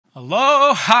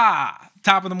Aloha!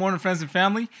 Top of the morning, friends and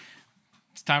family.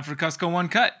 It's time for Cusco One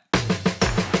Cut.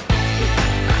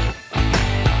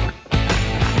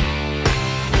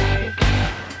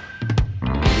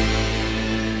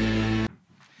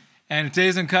 And in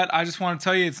today's Uncut, I just want to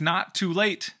tell you it's not too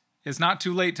late. It's not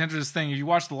too late to enter this thing. If you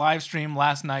watched the live stream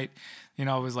last night,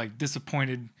 I was like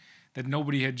disappointed that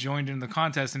nobody had joined in the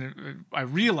contest. And I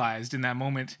realized in that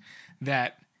moment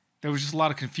that there was just a lot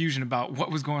of confusion about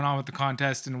what was going on with the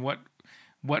contest and what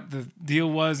the deal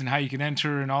was and how you could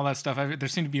enter and all that stuff. There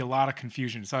seemed to be a lot of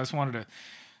confusion. So I just wanted to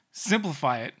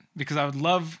simplify it because I would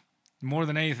love, more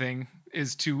than anything,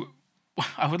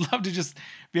 I would love to just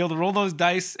be able to roll those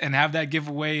dice and have that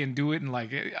giveaway and do it. And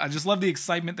I just love the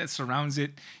excitement that surrounds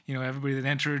it. Everybody that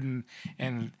entered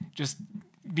and just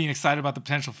being excited about the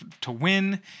potential to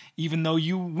win, even though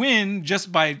you win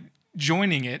just by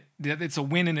joining it. It's a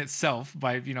win in itself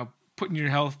by, putting your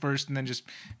health first and then just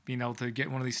being able to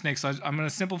get one of these snakes. So I'm going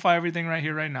to simplify everything right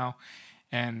here, right now,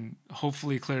 and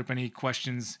hopefully clear up any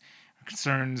questions or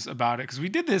concerns about it. Because we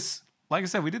did this, like I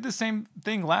said, we did the same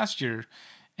thing last year,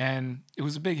 and it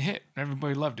was a big hit.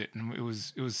 Everybody loved it, and it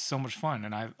was so much fun,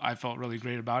 and I felt really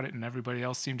great about it, and everybody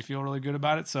else seemed to feel really good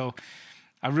about it. So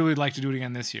I really would like to do it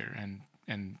again this year.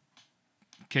 And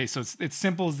okay, so it's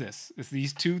simple as this. It's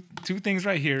these two things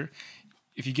right here.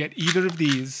 If you get either of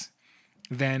these,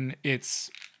 then it's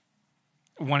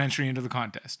one entry into the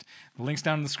contest. The link's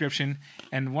down in the description.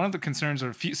 And one of the concerns,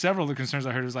 or several of the concerns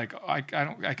I heard was like, I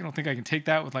don't think I can take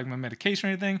that with my medication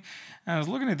or anything. And I was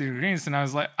looking at the ingredients and I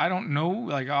was like, I don't know.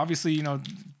 Obviously,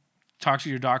 talk to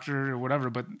your doctor or whatever,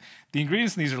 but the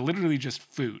ingredients in these are literally just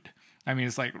food. I mean,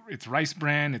 it's rice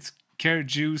bran, it's carrot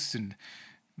juice and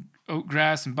oat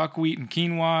grass and buckwheat and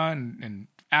quinoa and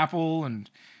apple and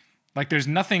there's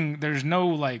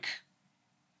no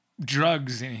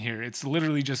drugs in here. It's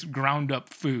literally just ground up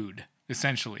food,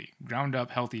 essentially ground up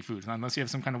healthy food, unless you have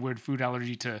some kind of weird food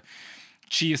allergy to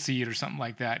chia seed or something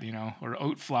like that, or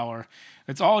oat flour.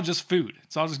 It's all just food.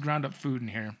 It's all just ground up food in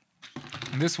here.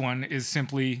 And this one is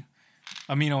simply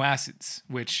amino acids,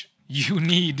 which you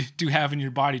need to have in your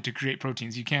body to create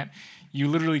proteins. You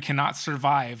literally cannot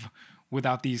survive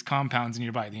without these compounds in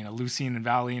your body, leucine and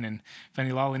valine and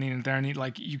phenylalanine and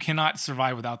threonine. You cannot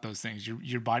survive without those things.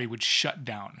 Your body would shut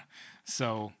down.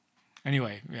 So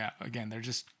anyway, yeah, again, they're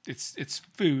just, it's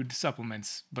food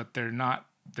supplements, but there's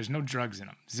no drugs in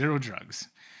them. Zero drugs.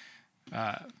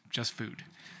 Just food.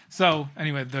 So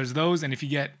anyway, there's those. And if you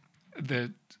get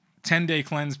the 10-day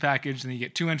cleanse package, then you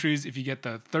get 2 entries. If you get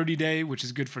the 30-day, which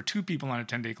is good for 2 people on a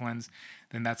 10-day cleanse,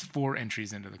 then that's 4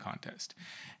 entries into the contest.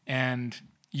 And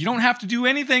you don't have to do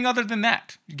anything other than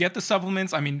that. You get the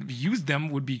supplements. I mean, use them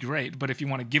would be great, but if you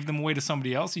want to give them away to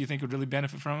somebody else you think would really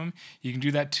benefit from them, you can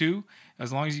do that too,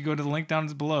 as long as you go to the link down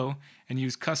below and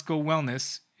use Cusco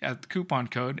Wellness at the coupon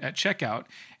code at checkout,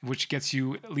 which gets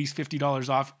you at least $50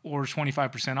 off or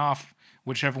 25% off,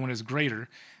 whichever one is greater.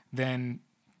 Then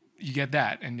you get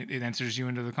that, and it enters you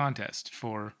into the contest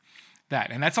for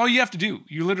that. And that's all you have to do.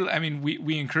 You literally,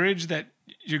 we encourage that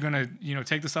you're going to,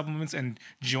 take the supplements and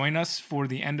join us for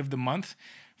the end of the month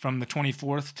from the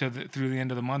 24th through the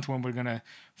end of the month, when we're going to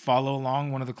follow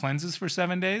along one of the cleanses for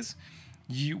 7 days.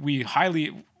 We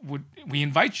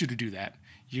invite you to do that.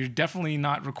 You're definitely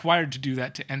not required to do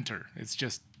that to enter. It's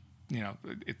just,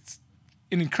 it's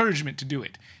an encouragement to do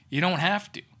it. You don't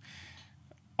have to.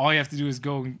 All you have to do is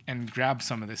go and grab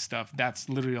some of this stuff. That's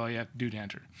literally all you have to do to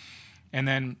enter. And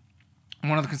then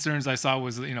one of the concerns I saw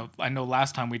was, I know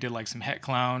last time we did some het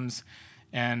clowns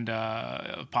and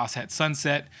pos het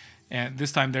sunset, and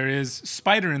this time there is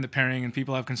spider in the pairing, and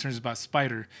people have concerns about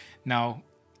spider. Now,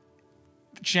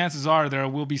 chances are there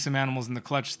will be some animals in the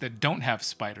clutch that don't have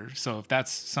spider, so if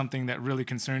that's something that really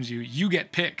concerns you, you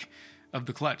get pick of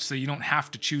the clutch, so you don't have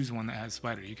to choose one that has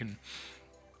spider. You can,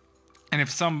 and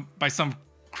if by some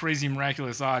crazy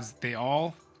miraculous odds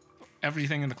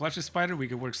everything in the clutch is spider, we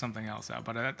could work something else out.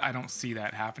 But I don't see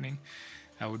that happening.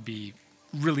 That would be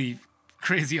really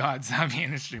crazy odds. That'd be an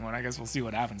interesting one. I guess we'll see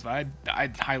what happens. But I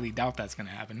highly doubt that's going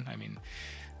to happen.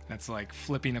 That's like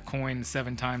flipping a coin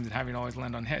 7 times and having it always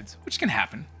land on heads, which can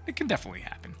happen. It can definitely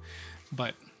happen.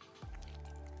 But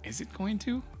is it going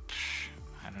to?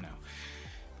 I don't know.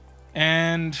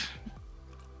 And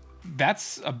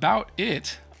that's about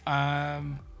it.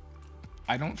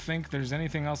 I don't think there's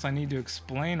anything else I need to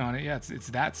explain on it. Yeah,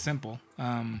 it's that simple.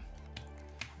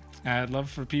 I'd love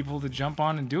for people to jump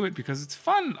on and do it because it's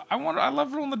fun. I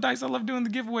love rolling the dice. I love doing the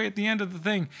giveaway at the end of the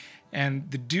thing.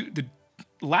 And the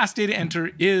last day to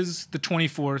enter is the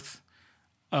 24th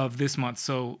of this month.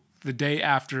 So the day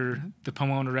after the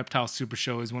Pomona Reptile Super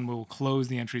Show is when we'll close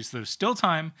the entries. So there's still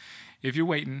time if you're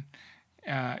waiting.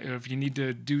 If you need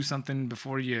to do something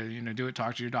before you do it,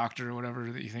 talk to your doctor or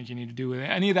whatever that you think you need to do with it.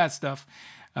 Any of that stuff.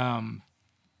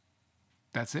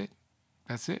 That's it.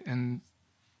 That's it. And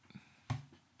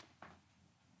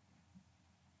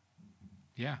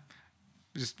yeah,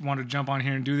 just wanted to jump on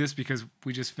here and do this because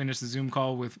we just finished the Zoom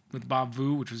call with Bob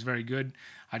Vu, which was very good.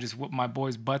 I just whooped my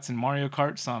boys' butts in Mario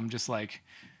Kart, so I'm just like,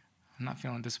 I'm not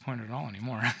feeling disappointed at all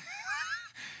anymore.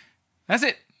 That's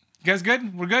it. You guys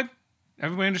good? We're good?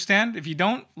 Everybody understand? If you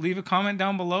don't, leave a comment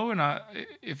down below, and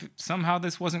if somehow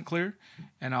this wasn't clear,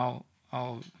 and I'll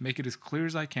make it as clear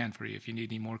as I can for you if you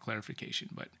need any more clarification.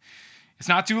 But it's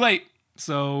not too late,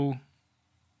 so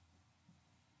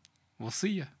we'll see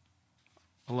ya.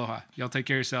 Aloha. Y'all take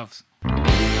care of yourselves.